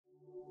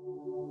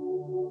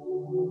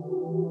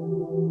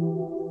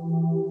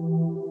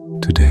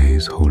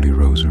Mary's Holy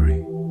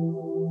Rosary.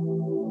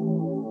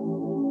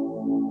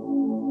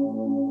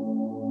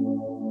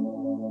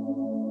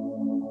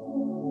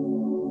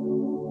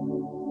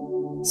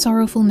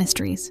 Sorrowful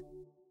Mysteries.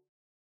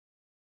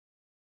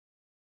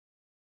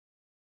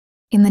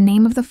 In the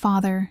name of the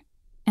Father,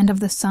 and of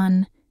the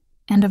Son,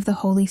 and of the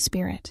Holy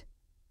Spirit.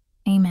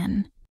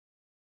 Amen.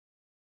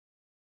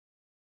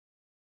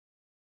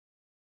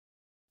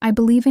 I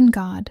believe in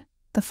God,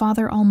 the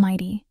Father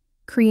Almighty,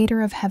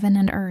 creator of heaven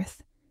and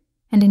earth,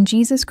 and in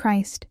Jesus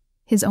Christ,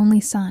 his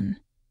only Son,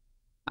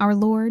 our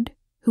Lord,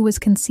 who was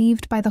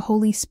conceived by the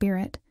Holy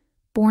Spirit,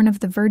 born of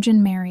the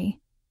Virgin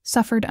Mary,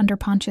 suffered under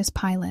Pontius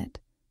Pilate,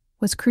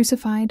 was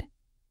crucified,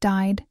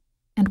 died,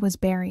 and was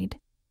buried.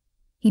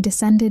 He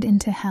descended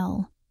into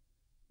hell.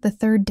 The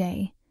third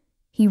day,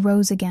 he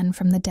rose again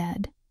from the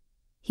dead.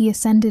 He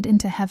ascended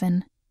into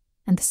heaven,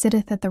 and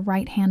sitteth at the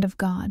right hand of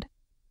God,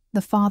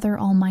 the Father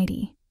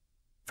Almighty.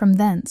 From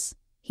thence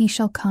he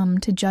shall come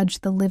to judge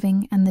the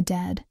living and the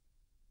dead.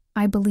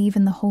 I believe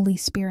in the Holy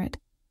Spirit,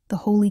 the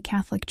Holy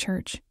Catholic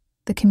Church,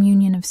 the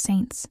communion of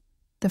saints,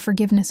 the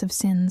forgiveness of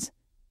sins,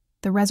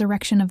 the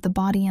resurrection of the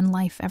body and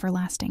life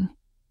everlasting.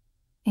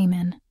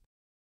 Amen.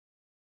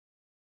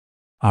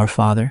 Our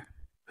Father,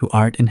 who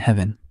art in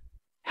heaven,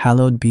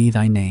 hallowed be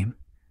thy name.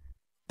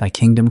 Thy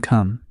kingdom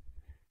come,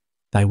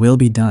 thy will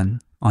be done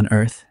on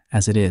earth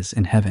as it is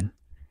in heaven.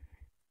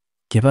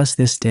 Give us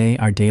this day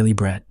our daily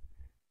bread,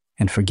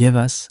 and forgive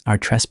us our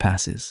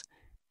trespasses,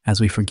 as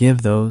we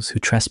forgive those who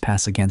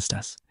trespass against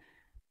us.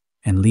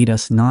 And lead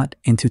us not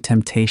into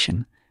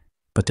temptation,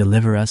 but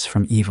deliver us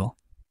from evil.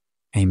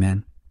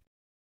 Amen.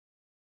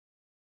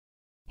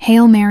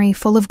 Hail Mary,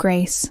 full of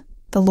grace,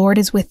 the Lord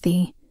is with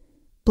thee.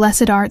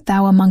 Blessed art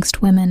thou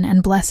amongst women,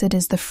 and blessed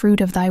is the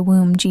fruit of thy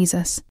womb,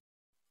 Jesus.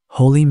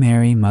 Holy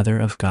Mary, Mother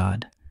of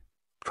God,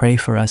 pray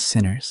for us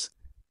sinners,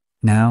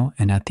 now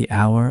and at the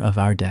hour of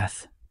our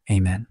death.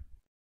 Amen.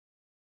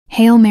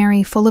 Hail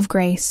Mary, full of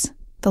grace,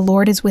 the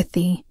Lord is with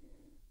thee.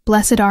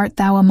 Blessed art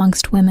thou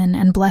amongst women,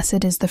 and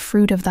blessed is the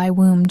fruit of thy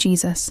womb,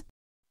 Jesus.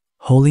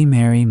 Holy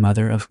Mary,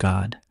 Mother of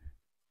God,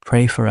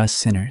 pray for us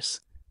sinners,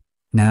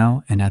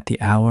 now and at the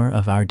hour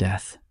of our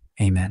death.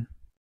 Amen.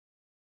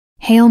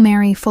 Hail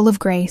Mary, full of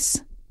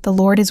grace, the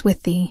Lord is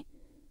with thee.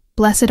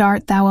 Blessed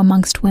art thou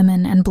amongst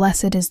women, and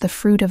blessed is the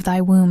fruit of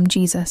thy womb,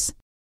 Jesus.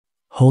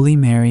 Holy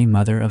Mary,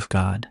 Mother of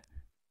God,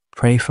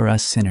 pray for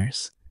us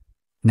sinners,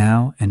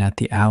 now and at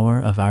the hour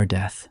of our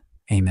death.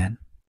 Amen.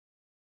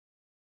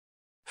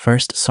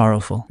 First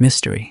Sorrowful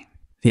Mystery,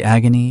 the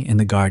Agony in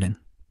the Garden.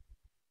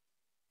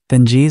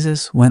 Then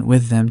Jesus went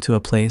with them to a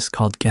place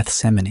called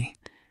Gethsemane,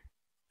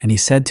 and he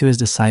said to his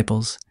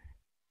disciples,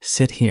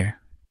 "Sit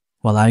here,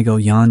 while I go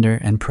yonder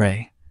and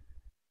pray."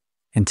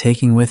 And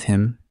taking with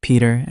him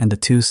Peter and the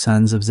 2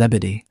 sons of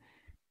Zebedee,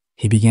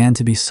 he began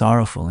to be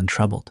sorrowful and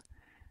troubled.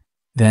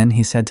 Then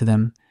he said to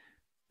them,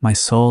 "My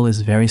soul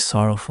is very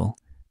sorrowful,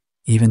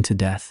 even to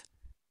death.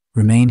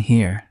 Remain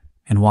here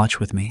and watch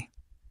with me."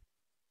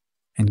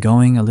 And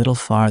going a little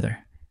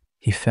farther,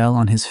 he fell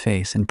on his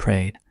face and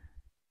prayed,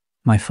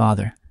 "My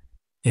Father,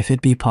 if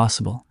it be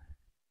possible,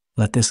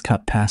 let this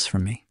cup pass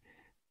from me.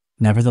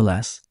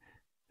 Nevertheless,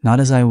 not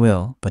as I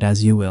will, but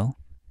as you will."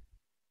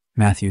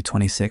 Matthew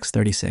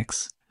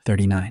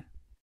 26:36-39.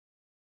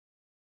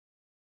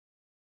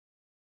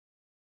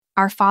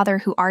 Our Father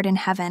who art in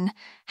heaven,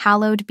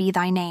 hallowed be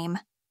thy name.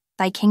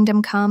 Thy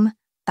kingdom come,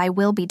 thy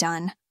will be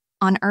done,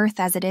 on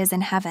earth as it is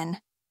in heaven.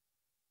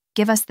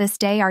 Give us this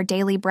day our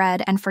daily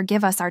bread, and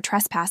forgive us our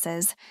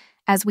trespasses,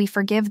 as we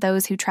forgive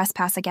those who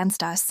trespass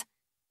against us.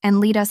 And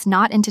lead us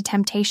not into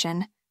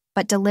temptation,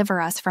 but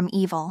deliver us from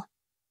evil.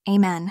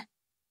 Amen.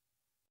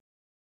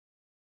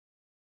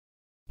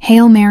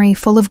 Hail Mary,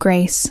 full of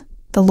grace,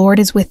 the Lord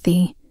is with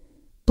thee.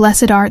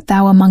 Blessed art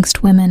thou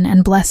amongst women,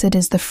 and blessed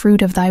is the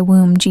fruit of thy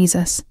womb,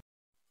 Jesus.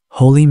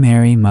 Holy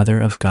Mary,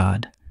 Mother of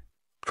God,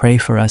 pray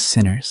for us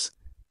sinners,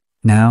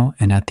 now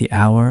and at the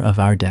hour of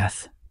our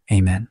death.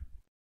 Amen.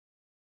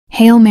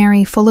 Hail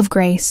Mary, full of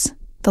grace,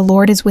 the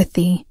Lord is with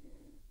thee.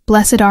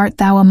 Blessed art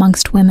thou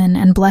amongst women,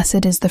 and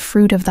blessed is the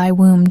fruit of thy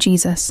womb,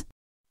 Jesus.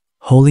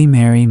 Holy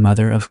Mary,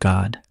 Mother of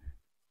God,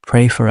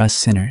 pray for us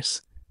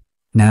sinners,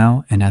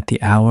 now and at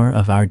the hour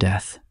of our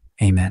death.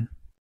 Amen.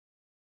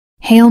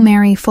 Hail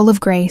Mary, full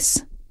of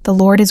grace, the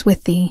Lord is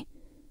with thee.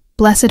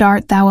 Blessed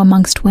art thou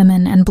amongst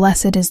women, and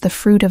blessed is the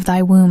fruit of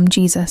thy womb,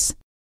 Jesus.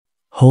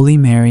 Holy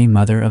Mary,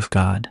 Mother of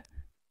God,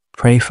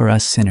 pray for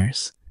us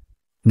sinners,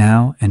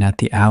 now and at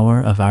the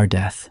hour of our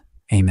death.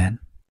 Amen.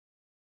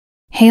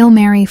 Hail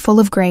Mary, full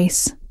of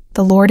grace,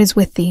 the Lord is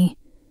with thee.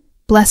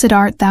 Blessed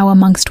art thou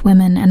amongst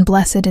women, and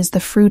blessed is the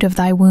fruit of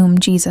thy womb,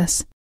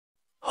 Jesus.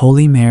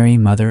 Holy Mary,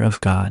 Mother of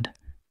God,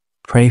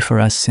 pray for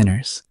us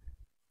sinners,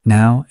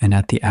 now and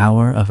at the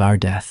hour of our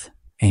death.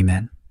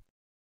 Amen.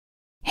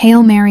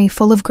 Hail Mary,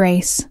 full of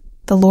grace,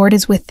 the Lord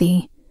is with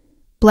thee.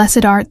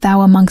 Blessed art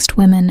thou amongst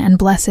women, and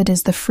blessed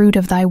is the fruit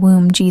of thy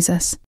womb,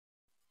 Jesus.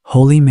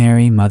 Holy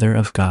Mary, Mother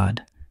of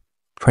God,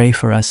 pray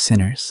for us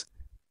sinners,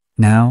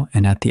 now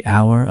and at the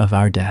hour of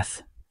our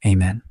death.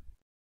 Amen.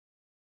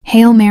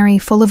 Hail Mary,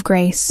 full of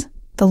grace,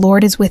 the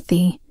Lord is with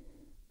thee.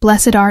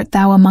 Blessed art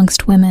thou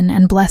amongst women,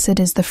 and blessed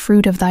is the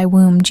fruit of thy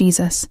womb,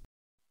 Jesus.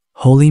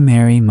 Holy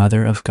Mary,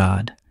 Mother of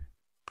God,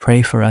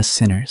 pray for us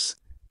sinners,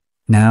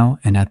 now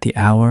and at the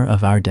hour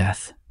of our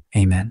death.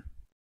 Amen.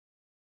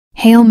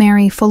 Hail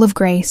Mary, full of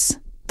grace,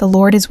 the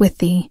Lord is with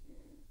thee.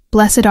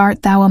 Blessed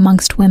art thou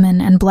amongst women,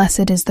 and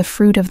blessed is the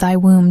fruit of thy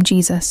womb,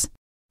 Jesus.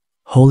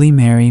 Holy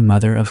Mary,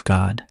 Mother of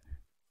God,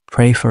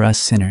 pray for us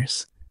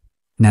sinners,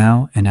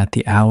 now and at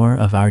the hour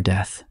of our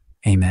death.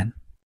 Amen.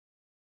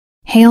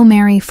 Hail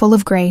Mary, full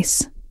of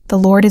grace, the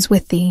Lord is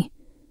with thee.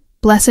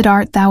 Blessed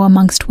art thou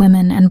amongst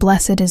women, and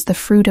blessed is the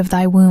fruit of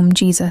thy womb,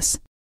 Jesus.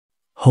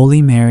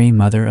 Holy Mary,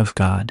 Mother of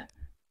God,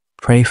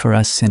 pray for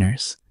us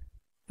sinners,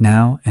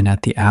 now and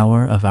at the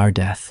hour of our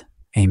death.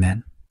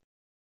 Amen.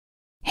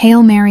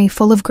 Hail Mary,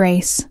 full of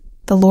grace,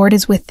 the Lord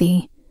is with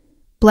thee.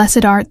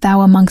 Blessed art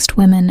thou amongst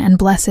women, and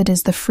blessed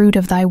is the fruit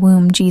of thy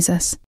womb,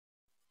 Jesus.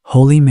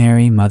 Holy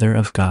Mary, Mother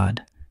of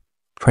God,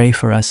 pray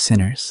for us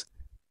sinners,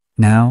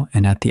 now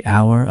and at the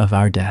hour of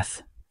our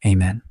death.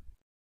 Amen.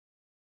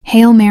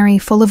 Hail Mary,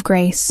 full of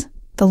grace,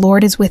 the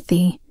Lord is with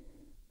thee.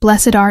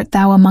 Blessed art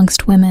thou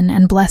amongst women,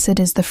 and blessed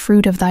is the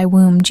fruit of thy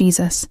womb,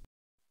 Jesus.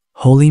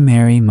 Holy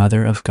Mary,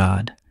 Mother of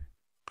God,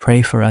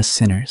 pray for us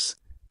sinners,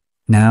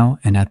 now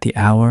and at the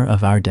hour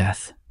of our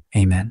death.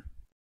 Amen.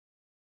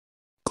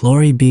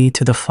 Glory be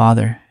to the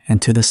Father,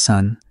 and to the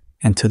Son,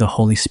 and to the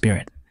Holy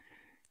Spirit,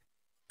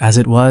 as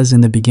it was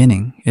in the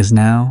beginning, is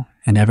now,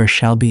 and ever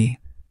shall be,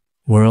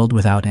 world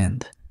without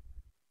end.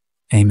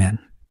 Amen.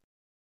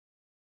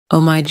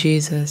 O my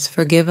Jesus,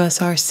 forgive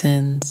us our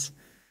sins,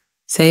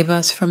 save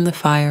us from the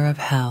fire of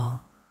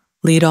hell,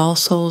 lead all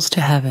souls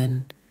to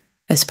heaven,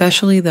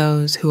 especially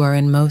those who are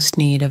in most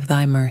need of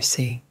thy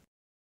mercy.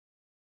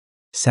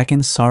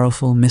 Second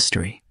sorrowful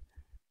mystery,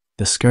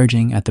 the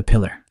scourging at the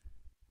pillar.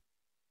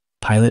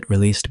 Pilate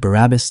released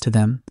Barabbas to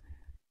them,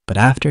 but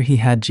after he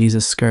had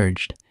Jesus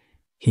scourged,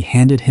 he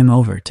handed him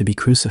over to be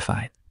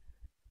crucified.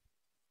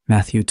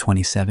 Matthew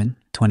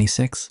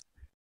 27:26.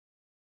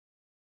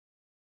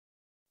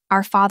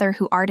 Our Father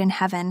who art in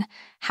heaven,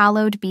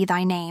 hallowed be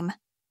thy name.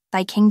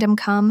 Thy kingdom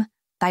come,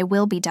 thy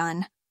will be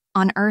done,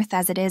 on earth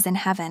as it is in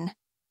heaven.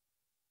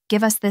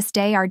 Give us this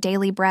day our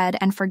daily bread,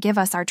 and forgive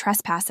us our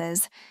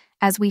trespasses,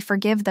 as we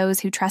forgive those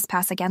who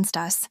trespass against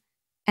us.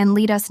 And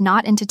lead us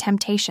not into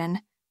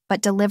temptation,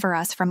 but deliver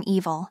us from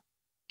evil.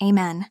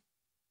 Amen.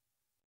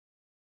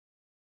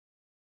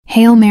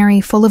 Hail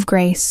Mary, full of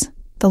grace,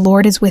 the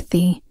Lord is with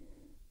thee.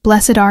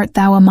 Blessed art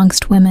thou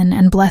amongst women,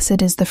 and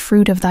blessed is the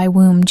fruit of thy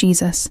womb,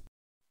 Jesus.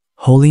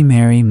 Holy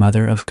Mary,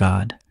 Mother of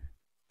God,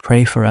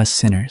 pray for us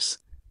sinners,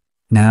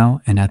 now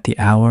and at the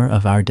hour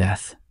of our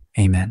death.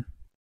 Amen.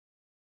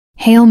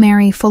 Hail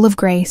Mary, full of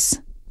grace,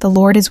 the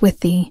Lord is with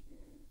thee.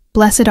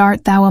 Blessed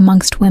art thou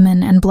amongst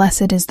women, and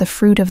blessed is the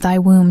fruit of thy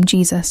womb,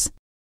 Jesus.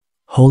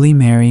 Holy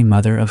Mary,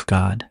 Mother of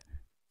God,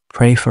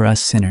 pray for us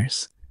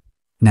sinners,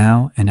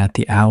 now and at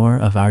the hour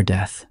of our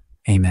death.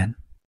 Amen.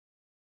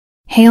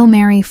 Hail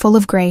Mary, full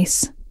of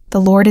grace,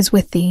 the Lord is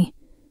with thee.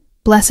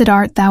 Blessed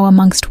art thou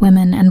amongst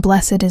women, and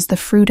blessed is the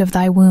fruit of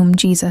thy womb,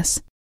 Jesus.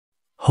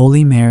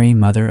 Holy Mary,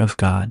 Mother of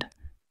God,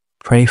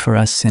 pray for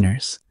us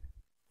sinners,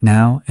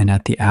 now and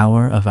at the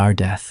hour of our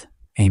death.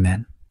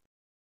 Amen.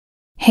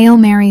 Hail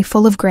Mary,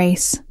 full of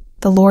grace,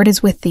 the Lord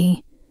is with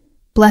thee.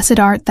 Blessed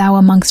art thou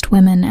amongst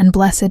women, and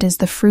blessed is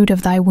the fruit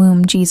of thy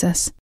womb,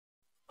 Jesus.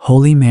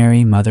 Holy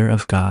Mary, Mother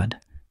of God,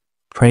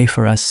 pray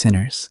for us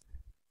sinners,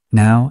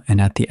 now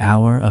and at the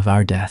hour of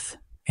our death.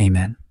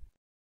 Amen.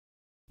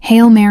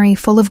 Hail Mary,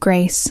 full of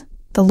grace,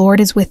 the Lord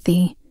is with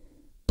thee.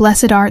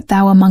 Blessed art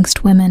thou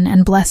amongst women,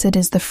 and blessed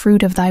is the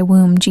fruit of thy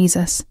womb,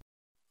 Jesus.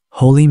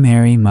 Holy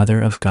Mary,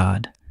 Mother of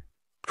God,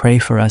 pray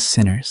for us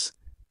sinners,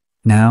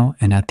 now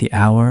and at the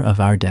hour of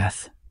our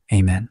death.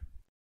 Amen.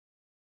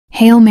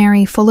 Hail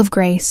Mary, full of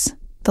grace,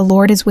 the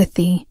Lord is with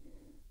thee.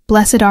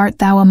 Blessed art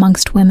thou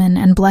amongst women,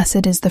 and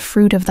blessed is the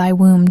fruit of thy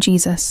womb,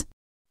 Jesus.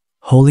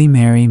 Holy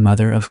Mary,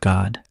 Mother of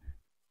God,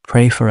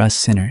 pray for us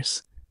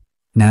sinners,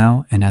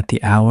 now and at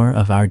the hour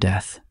of our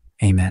death.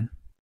 Amen.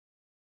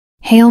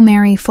 Hail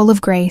Mary, full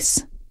of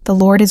grace, the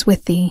Lord is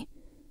with thee.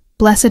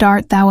 Blessed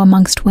art thou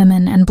amongst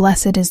women, and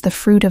blessed is the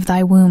fruit of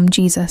thy womb,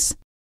 Jesus.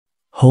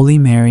 Holy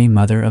Mary,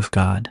 Mother of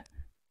God,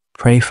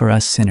 pray for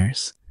us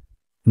sinners,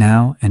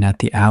 now and at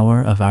the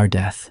hour of our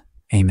death.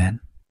 Amen.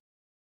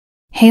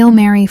 Hail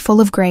Mary, full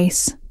of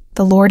grace,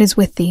 the Lord is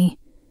with thee.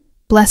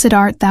 Blessed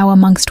art thou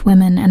amongst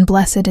women, and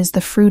blessed is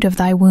the fruit of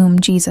thy womb,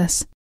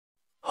 Jesus.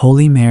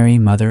 Holy Mary,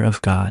 Mother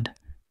of God,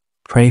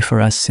 pray for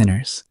us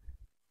sinners,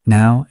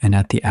 now and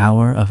at the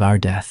hour of our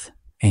death.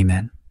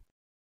 Amen.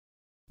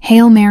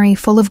 Hail Mary,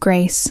 full of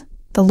grace,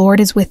 the Lord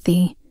is with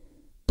thee.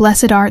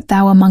 Blessed art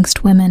thou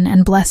amongst women,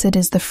 and blessed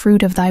is the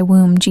fruit of thy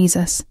womb,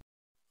 Jesus.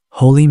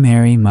 Holy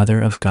Mary,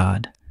 Mother of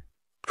God,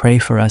 pray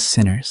for us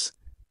sinners,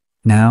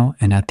 now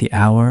and at the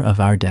hour of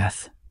our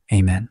death.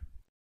 Amen.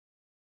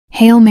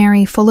 Hail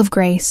Mary, full of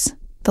grace,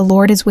 the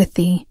Lord is with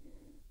thee.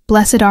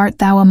 Blessed art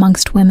thou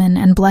amongst women,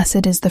 and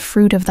blessed is the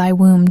fruit of thy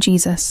womb,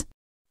 Jesus.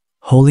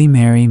 Holy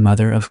Mary,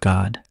 Mother of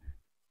God,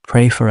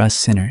 pray for us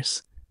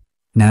sinners,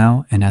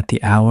 now and at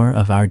the hour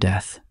of our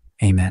death.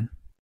 Amen.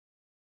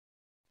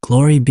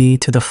 Glory be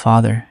to the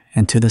Father,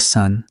 and to the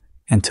Son,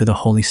 and to the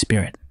Holy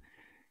Spirit,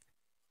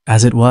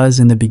 as it was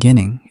in the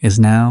beginning, is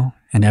now,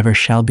 and ever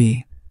shall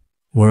be,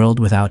 world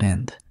without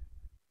end.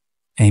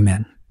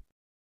 Amen.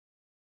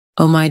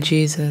 O my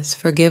Jesus,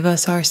 forgive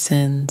us our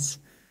sins,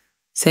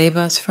 save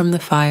us from the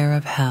fire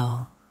of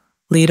hell,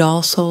 lead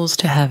all souls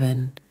to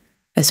heaven,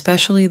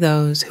 especially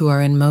those who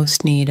are in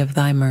most need of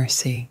thy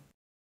mercy.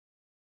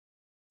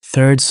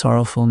 Third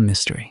sorrowful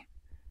mystery,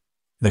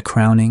 the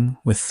crowning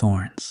with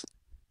thorns.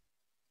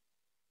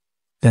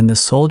 Then the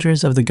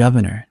soldiers of the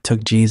governor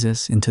took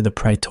Jesus into the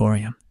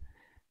praetorium,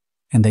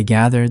 and they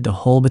gathered the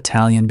whole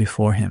battalion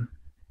before him,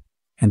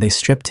 and they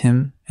stripped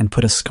him and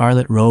put a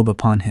scarlet robe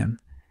upon him,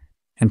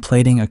 and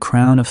plaiting a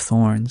crown of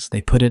thorns,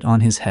 they put it on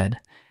his head,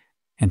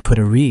 and put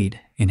a reed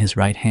in his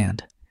right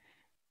hand.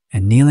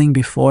 And kneeling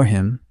before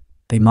him,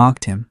 they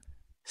mocked him,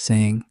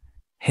 saying,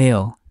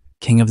 "Hail,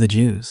 King of the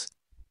Jews!"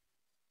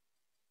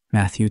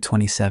 Matthew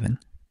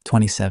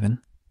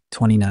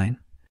 27:27-29.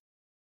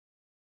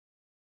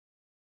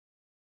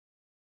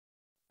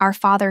 Our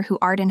Father who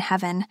art in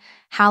heaven,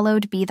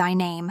 hallowed be thy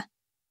name.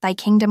 Thy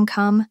kingdom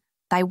come,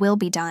 thy will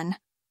be done,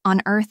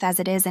 on earth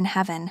as it is in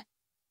heaven.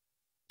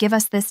 Give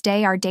us this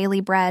day our daily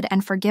bread,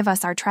 and forgive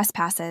us our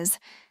trespasses,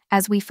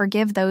 as we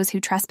forgive those who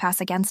trespass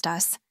against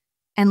us.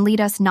 And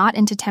lead us not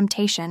into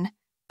temptation,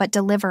 but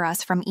deliver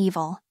us from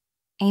evil.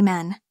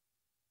 Amen.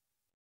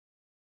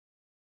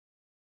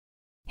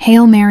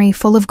 Hail Mary,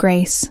 full of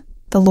grace,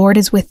 the Lord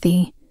is with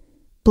thee.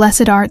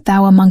 Blessed art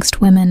thou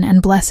amongst women,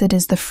 and blessed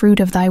is the fruit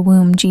of thy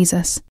womb,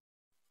 Jesus.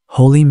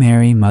 Holy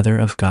Mary, Mother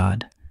of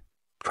God,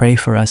 pray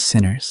for us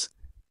sinners,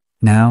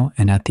 now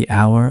and at the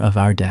hour of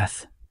our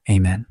death.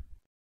 Amen.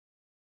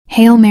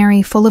 Hail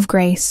Mary, full of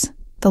grace,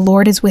 the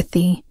Lord is with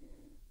thee.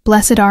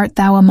 Blessed art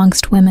thou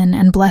amongst women,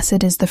 and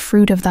blessed is the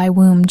fruit of thy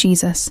womb,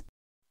 Jesus.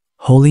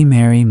 Holy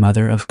Mary,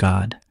 Mother of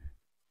God,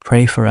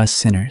 pray for us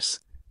sinners,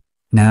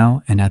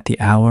 now and at the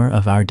hour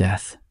of our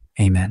death.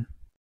 Amen.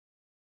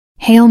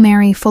 Hail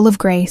Mary, full of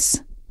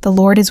grace, the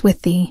Lord is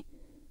with thee.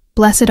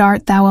 Blessed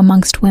art thou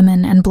amongst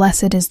women, and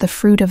blessed is the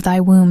fruit of thy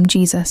womb,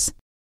 Jesus.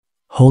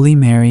 Holy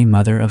Mary,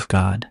 Mother of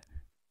God,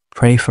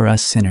 pray for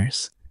us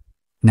sinners,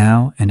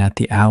 now and at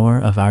the hour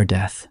of our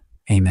death.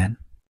 Amen.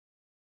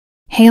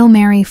 Hail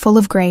Mary, full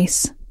of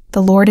grace,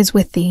 the Lord is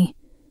with thee.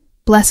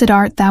 Blessed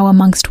art thou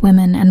amongst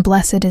women, and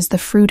blessed is the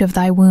fruit of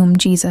thy womb,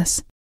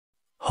 Jesus.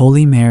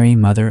 Holy Mary,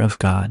 Mother of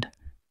God,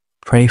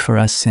 pray for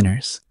us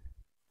sinners,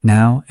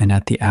 now and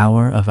at the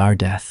hour of our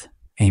death.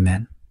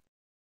 Amen.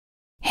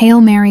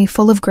 Hail Mary,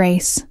 full of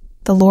grace,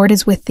 the Lord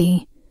is with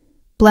thee.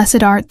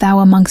 Blessed art thou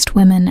amongst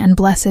women, and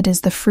blessed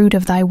is the fruit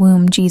of thy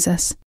womb,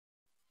 Jesus.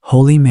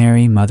 Holy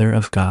Mary, Mother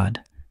of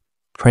God,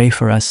 pray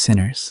for us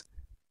sinners,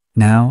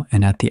 now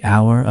and at the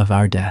hour of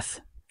our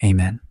death.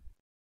 Amen.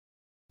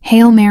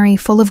 Hail Mary,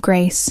 full of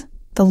grace,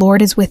 the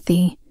Lord is with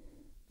thee.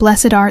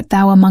 Blessed art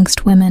thou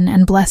amongst women,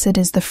 and blessed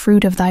is the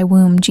fruit of thy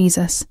womb,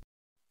 Jesus.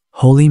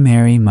 Holy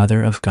Mary,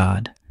 Mother of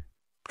God,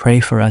 pray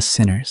for us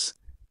sinners,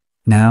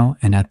 now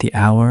and at the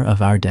hour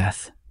of our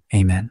death.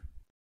 Amen.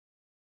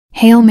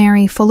 Hail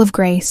Mary, full of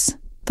grace,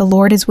 the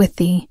Lord is with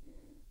thee.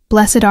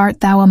 Blessed art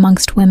thou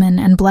amongst women,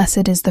 and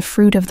blessed is the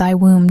fruit of thy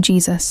womb,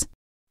 Jesus.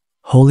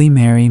 Holy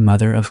Mary,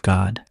 Mother of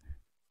God,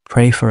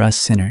 pray for us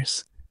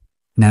sinners,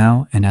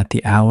 now and at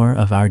the hour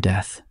of our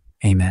death.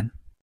 Amen.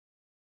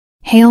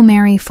 Hail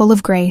Mary, full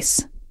of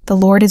grace, the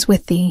Lord is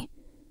with thee.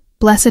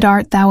 Blessed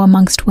art thou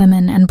amongst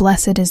women, and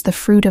blessed is the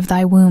fruit of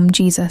thy womb,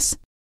 Jesus.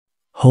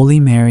 Holy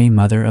Mary,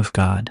 Mother of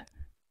God,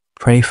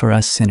 pray for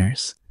us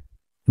sinners,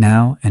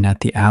 now and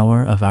at the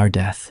hour of our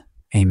death.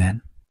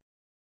 Amen.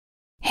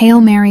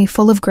 Hail Mary,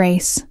 full of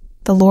grace,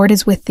 the Lord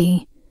is with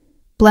thee.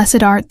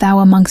 Blessed art thou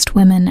amongst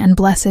women, and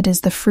blessed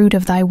is the fruit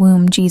of thy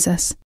womb,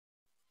 Jesus.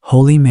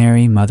 Holy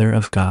Mary, Mother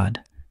of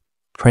God,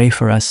 pray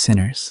for us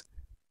sinners,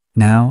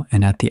 now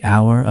and at the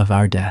hour of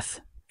our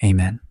death.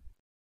 Amen.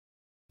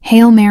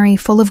 Hail Mary,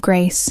 full of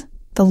grace,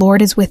 the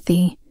Lord is with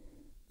thee.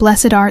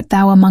 Blessed art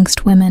thou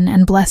amongst women,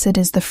 and blessed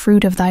is the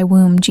fruit of thy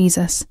womb,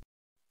 Jesus.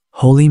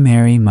 Holy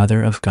Mary,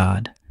 Mother of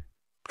God,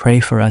 pray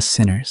for us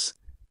sinners,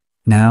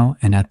 now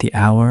and at the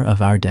hour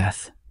of our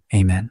death.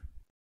 Amen.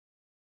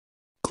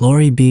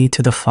 Glory be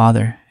to the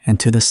Father, and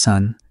to the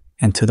Son,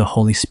 and to the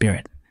Holy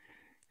Spirit,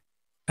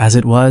 as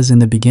it was in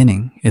the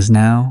beginning, is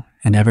now,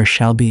 and ever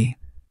shall be,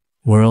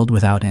 world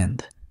without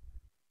end.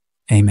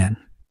 Amen.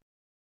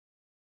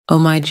 O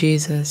my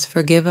Jesus,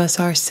 forgive us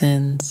our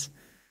sins,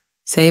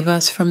 save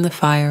us from the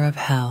fire of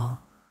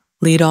hell,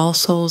 lead all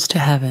souls to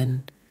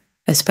heaven,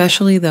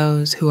 especially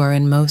those who are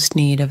in most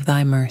need of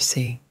thy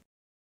mercy.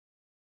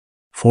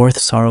 Fourth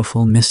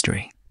sorrowful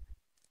mystery,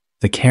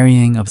 the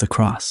carrying of the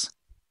cross.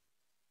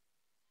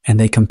 And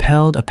they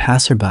compelled a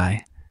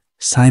passerby,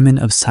 Simon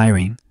of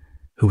Cyrene,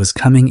 who was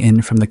coming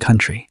in from the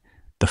country,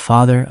 the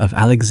father of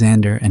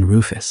Alexander and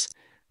Rufus,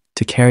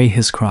 to carry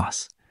his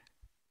cross.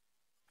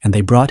 And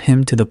they brought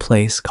him to the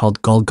place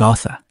called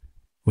Golgotha,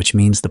 which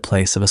means the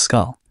place of a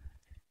skull.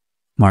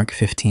 Mark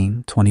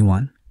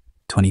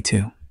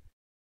 15:21-22.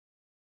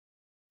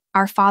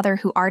 Our Father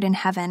who art in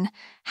heaven,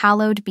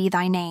 hallowed be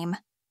thy name.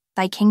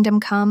 Thy kingdom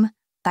come,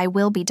 thy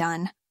will be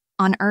done,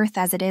 on earth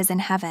as it is in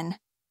heaven.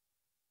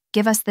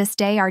 Give us this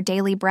day our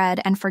daily bread,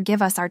 and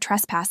forgive us our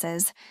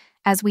trespasses,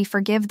 as we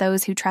forgive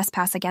those who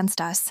trespass against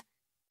us.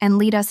 And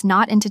lead us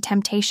not into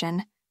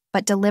temptation,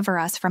 but deliver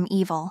us from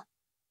evil.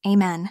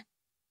 Amen.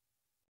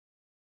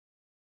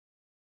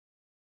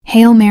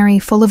 Hail Mary,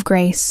 full of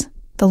grace,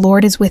 the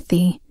Lord is with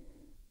thee.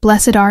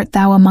 Blessed art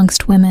thou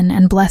amongst women,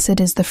 and blessed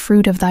is the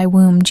fruit of thy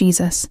womb,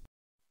 Jesus.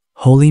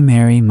 Holy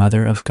Mary,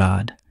 Mother of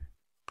God,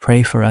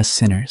 pray for us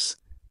sinners,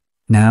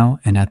 now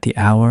and at the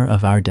hour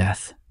of our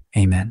death.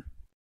 Amen.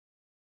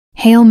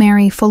 Hail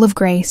Mary, full of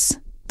grace,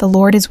 the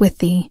Lord is with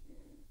thee.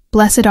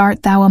 Blessed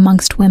art thou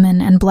amongst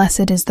women, and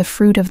blessed is the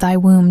fruit of thy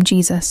womb,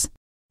 Jesus.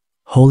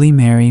 Holy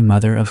Mary,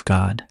 Mother of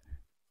God,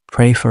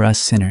 pray for us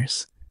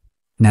sinners,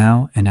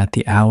 now and at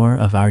the hour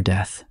of our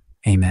death.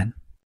 Amen.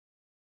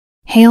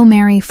 Hail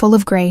Mary, full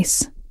of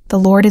grace, the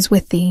Lord is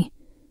with thee.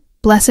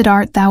 Blessed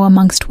art thou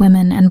amongst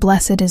women, and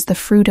blessed is the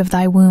fruit of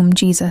thy womb,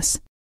 Jesus.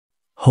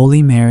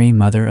 Holy Mary,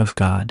 Mother of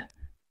God,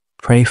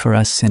 pray for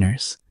us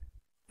sinners,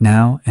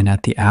 now and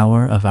at the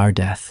hour of our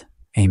death.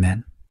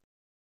 Amen.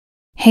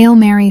 Hail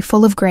Mary,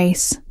 full of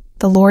grace,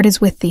 the Lord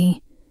is with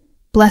thee.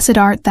 Blessed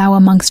art thou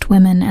amongst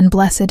women, and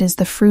blessed is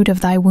the fruit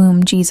of thy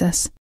womb,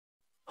 Jesus.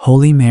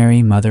 Holy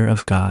Mary, Mother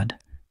of God,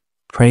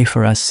 pray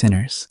for us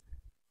sinners,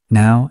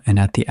 now and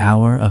at the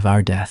hour of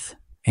our death.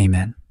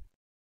 Amen.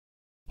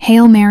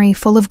 Hail Mary,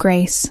 full of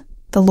grace,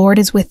 the Lord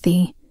is with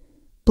thee.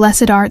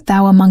 Blessed art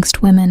thou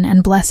amongst women,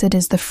 and blessed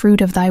is the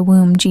fruit of thy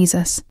womb,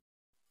 Jesus.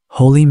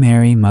 Holy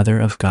Mary, Mother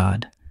of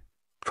God,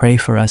 pray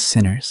for us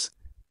sinners,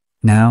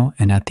 now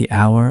and at the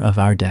hour of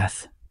our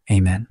death.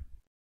 Amen.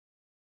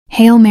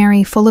 Hail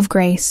Mary, full of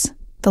grace,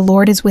 the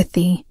Lord is with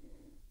thee.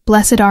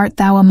 Blessed art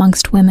thou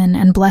amongst women,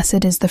 and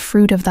blessed is the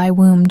fruit of thy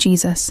womb,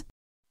 Jesus.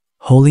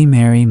 Holy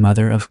Mary,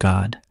 Mother of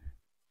God,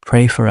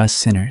 pray for us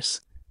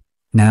sinners,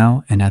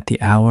 now and at the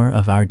hour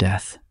of our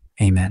death.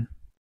 Amen.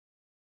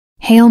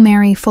 Hail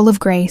Mary, full of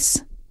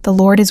grace, the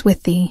Lord is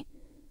with thee.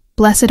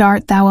 Blessed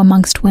art thou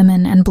amongst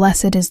women, and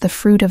blessed is the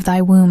fruit of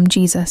thy womb,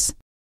 Jesus.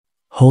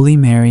 Holy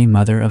Mary,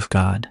 Mother of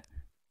God,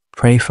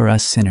 pray for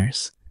us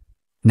sinners,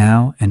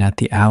 now and at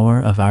the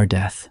hour of our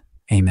death.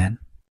 Amen.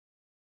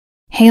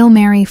 Hail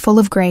Mary, full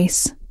of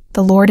grace,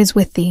 the Lord is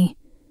with thee.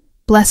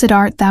 Blessed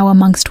art thou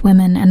amongst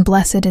women, and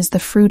blessed is the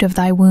fruit of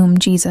thy womb,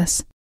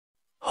 Jesus.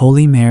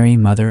 Holy Mary,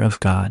 Mother of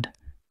God,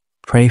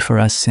 pray for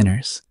us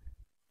sinners,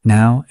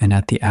 now and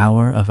at the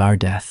hour of our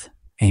death.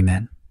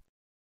 Amen.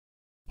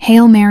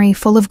 Hail Mary,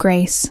 full of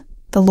grace,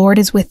 the Lord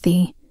is with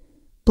thee.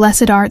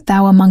 Blessed art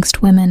thou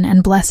amongst women,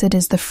 and blessed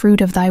is the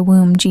fruit of thy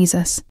womb,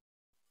 Jesus.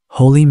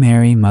 Holy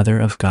Mary, Mother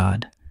of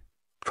God,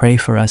 pray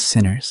for us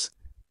sinners,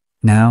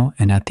 now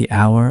and at the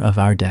hour of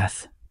our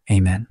death.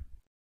 Amen.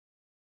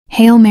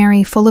 Hail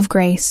Mary, full of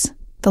grace,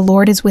 the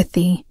Lord is with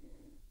thee.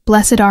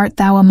 Blessed art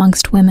thou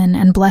amongst women,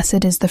 and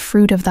blessed is the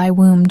fruit of thy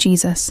womb,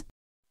 Jesus.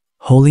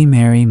 Holy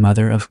Mary,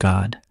 Mother of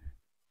God,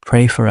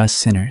 pray for us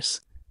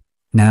sinners,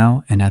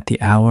 now and at the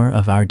hour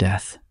of our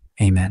death.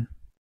 Amen.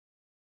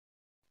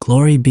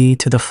 Glory be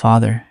to the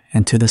Father,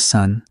 and to the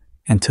Son,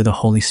 and to the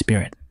Holy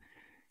Spirit,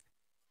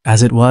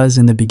 as it was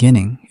in the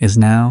beginning, is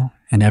now,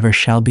 and ever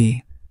shall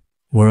be,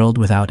 world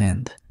without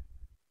end.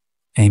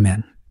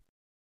 Amen.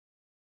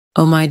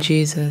 O my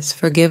Jesus,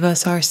 forgive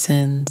us our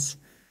sins,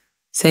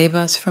 save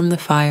us from the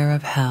fire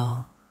of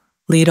hell,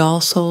 lead all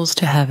souls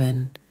to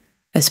heaven,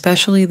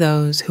 especially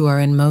those who are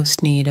in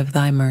most need of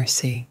thy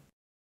mercy.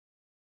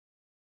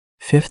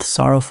 Fifth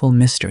sorrowful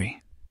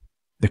mystery,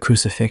 the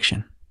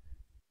crucifixion.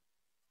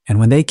 And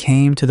when they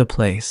came to the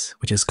place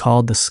which is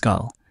called the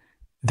skull,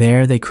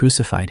 there they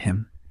crucified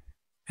him,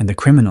 and the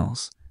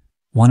criminals,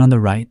 one on the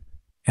right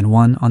and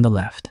one on the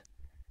left.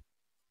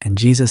 And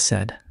Jesus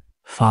said,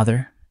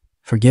 Father,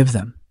 forgive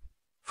them,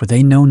 for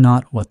they know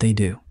not what they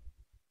do.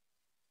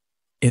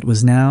 It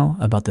was now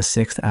about the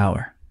 6th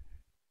hour,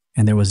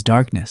 and there was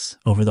darkness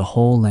over the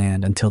whole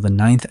land until the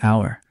 9th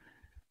hour,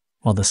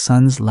 while the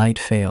sun's light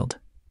failed,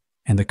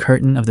 and the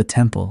curtain of the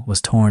temple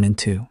was torn in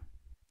two.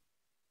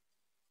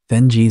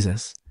 Then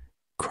Jesus,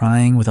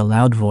 crying with a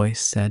loud voice,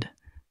 said,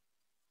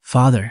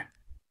 Father,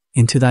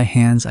 into thy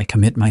hands I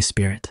commit my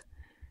spirit.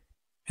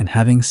 And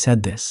having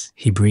said this,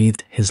 he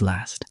breathed his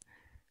last.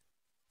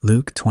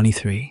 Luke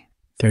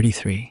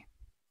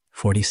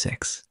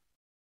 23:33-46.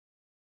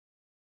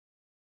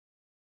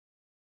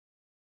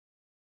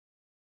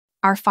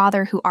 Our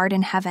Father who art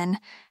in heaven,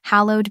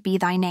 hallowed be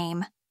thy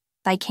name.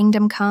 Thy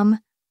kingdom come,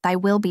 thy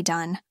will be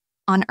done,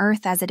 on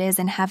earth as it is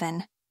in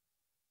heaven.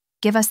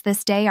 Give us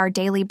this day our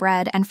daily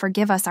bread, and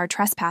forgive us our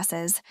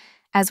trespasses,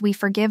 as we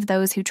forgive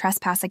those who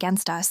trespass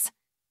against us.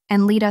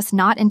 And lead us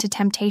not into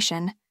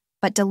temptation,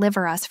 but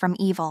deliver us from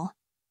evil.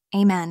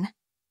 Amen.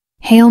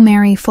 Hail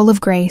Mary, full of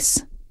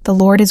grace, the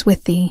Lord is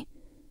with thee.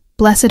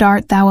 Blessed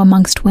art thou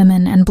amongst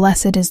women, and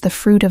blessed is the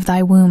fruit of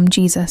thy womb,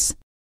 Jesus.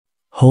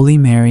 Holy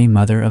Mary,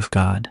 Mother of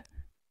God,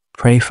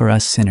 pray for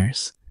us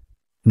sinners,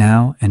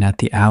 now and at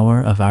the hour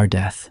of our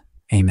death.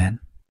 Amen.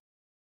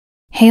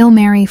 Hail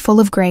Mary, full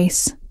of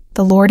grace,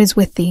 the Lord is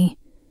with thee.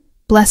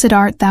 Blessed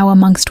art thou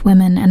amongst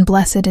women, and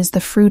blessed is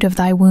the fruit of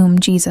thy womb,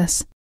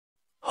 Jesus.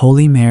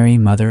 Holy Mary,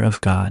 Mother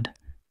of God,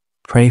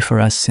 pray for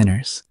us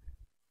sinners,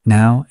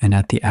 now and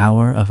at the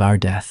hour of our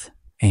death.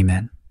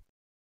 Amen.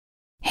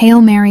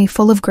 Hail Mary,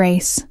 full of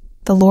grace,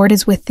 the Lord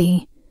is with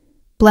thee.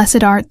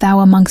 Blessed art thou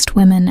amongst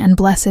women, and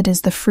blessed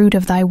is the fruit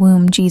of thy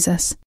womb,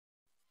 Jesus.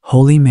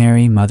 Holy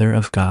Mary, Mother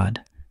of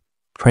God,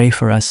 pray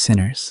for us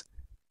sinners,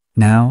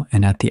 now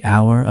and at the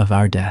hour of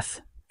our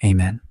death.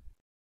 Amen.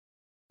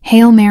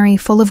 Hail Mary,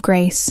 full of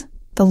grace,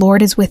 the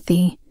Lord is with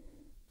thee.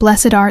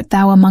 Blessed art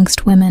thou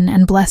amongst women,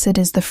 and blessed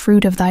is the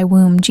fruit of thy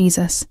womb,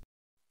 Jesus.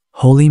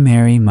 Holy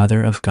Mary,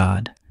 Mother of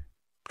God,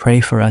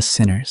 pray for us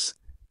sinners,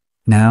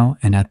 now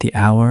and at the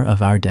hour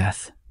of our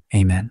death.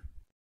 Amen.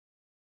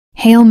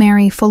 Hail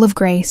Mary, full of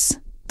grace,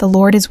 the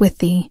Lord is with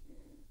thee.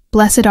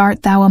 Blessed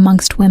art thou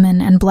amongst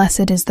women, and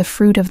blessed is the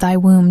fruit of thy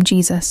womb,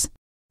 Jesus.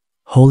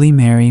 Holy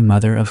Mary,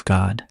 Mother of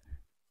God,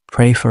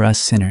 pray for us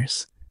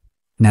sinners,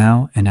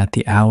 now and at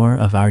the hour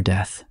of our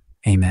death.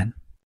 Amen.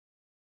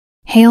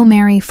 Hail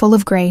Mary, full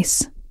of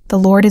grace, the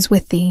Lord is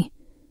with thee.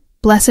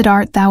 Blessed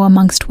art thou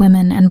amongst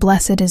women, and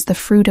blessed is the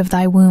fruit of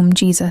thy womb,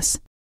 Jesus.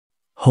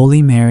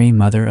 Holy Mary,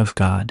 Mother of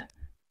God,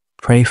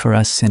 pray for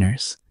us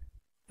sinners,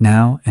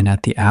 now and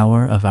at the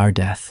hour of our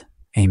death.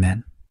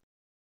 Amen.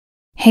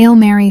 Hail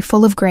Mary,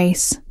 full of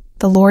grace,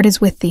 the Lord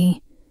is with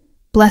thee.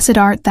 Blessed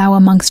art thou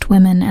amongst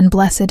women, and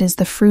blessed is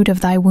the fruit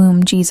of thy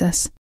womb,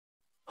 Jesus.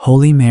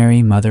 Holy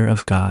Mary, Mother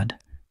of God,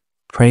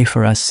 pray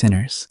for us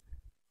sinners,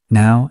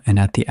 now and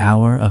at the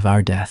hour of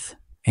our death.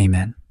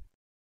 Amen.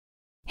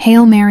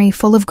 Hail Mary,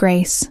 full of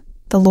grace,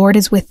 the Lord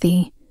is with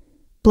thee.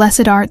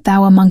 Blessed art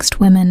thou amongst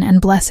women,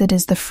 and blessed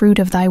is the fruit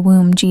of thy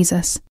womb,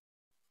 Jesus.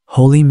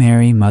 Holy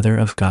Mary, Mother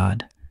of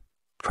God,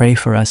 pray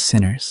for us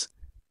sinners,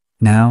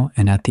 now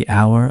and at the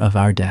hour of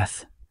our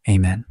death.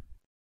 Amen.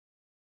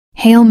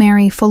 Hail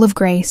Mary, full of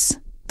grace,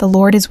 the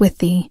Lord is with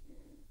thee.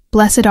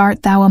 Blessed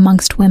art thou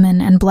amongst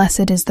women, and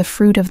blessed is the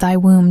fruit of thy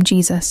womb,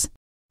 Jesus.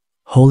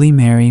 Holy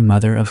Mary,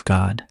 Mother of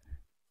God,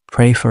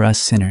 pray for us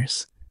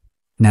sinners,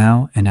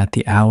 now and at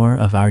the hour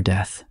of our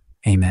death.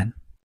 Amen.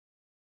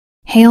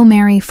 Hail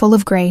Mary, full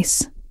of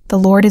grace, the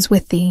Lord is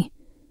with thee.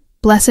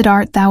 Blessed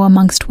art thou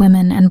amongst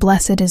women, and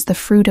blessed is the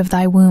fruit of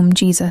thy womb,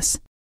 Jesus.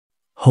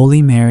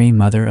 Holy Mary,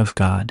 Mother of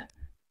God,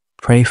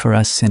 pray for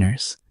us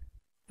sinners,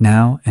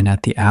 now and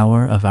at the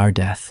hour of our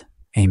death.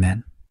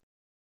 Amen.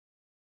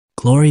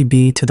 Glory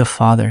be to the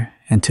Father,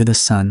 and to the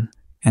Son,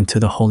 and to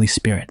the Holy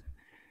Spirit,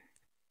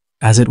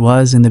 as it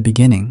was in the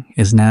beginning,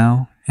 is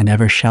now, and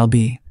ever shall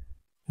be,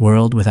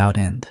 world without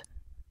end.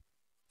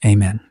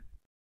 Amen.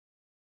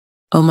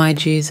 O my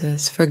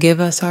Jesus, forgive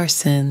us our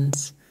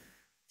sins,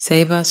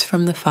 save us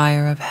from the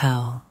fire of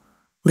hell,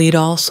 lead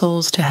all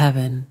souls to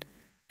heaven,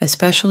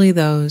 especially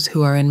those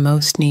who are in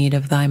most need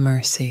of thy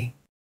mercy.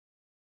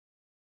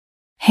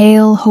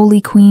 Hail,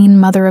 Holy Queen,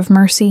 Mother of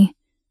Mercy,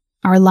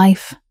 our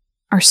life,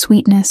 our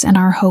sweetness, and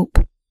our hope.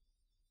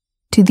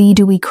 To thee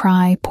do we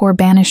cry, poor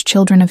banished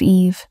children of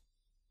Eve.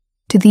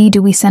 To thee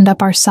do we send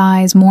up our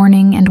sighs,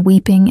 mourning and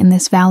weeping in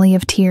this valley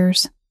of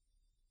tears.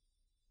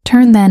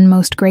 Turn then,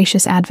 most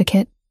gracious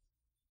Advocate,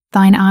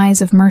 thine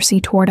eyes of mercy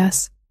toward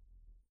us,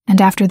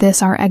 and after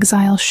this our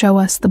exile show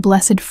us the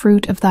blessed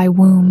fruit of thy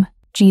womb,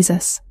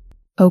 Jesus,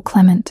 O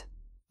clement,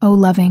 O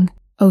loving,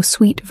 O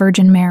sweet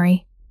Virgin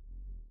Mary.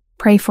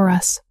 Pray for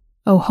us,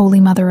 O Holy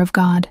Mother of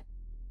God,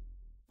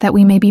 that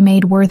we may be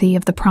made worthy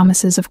of the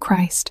promises of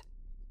Christ.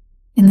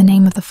 In the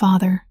name of the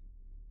Father,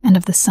 and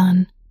of the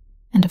Son,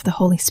 and of the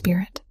Holy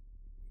Spirit.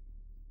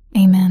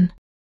 Amen.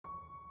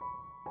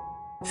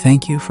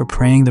 Thank you for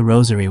praying the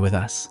Rosary with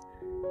us.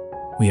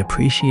 We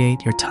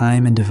appreciate your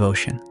time and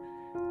devotion.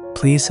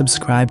 Please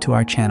subscribe to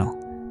our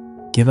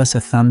channel, give us a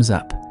thumbs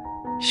up,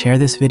 share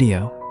this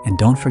video, and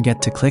don't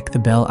forget to click the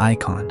bell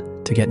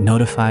icon to get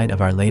notified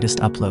of our latest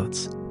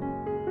uploads.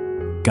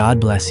 God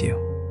bless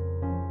you.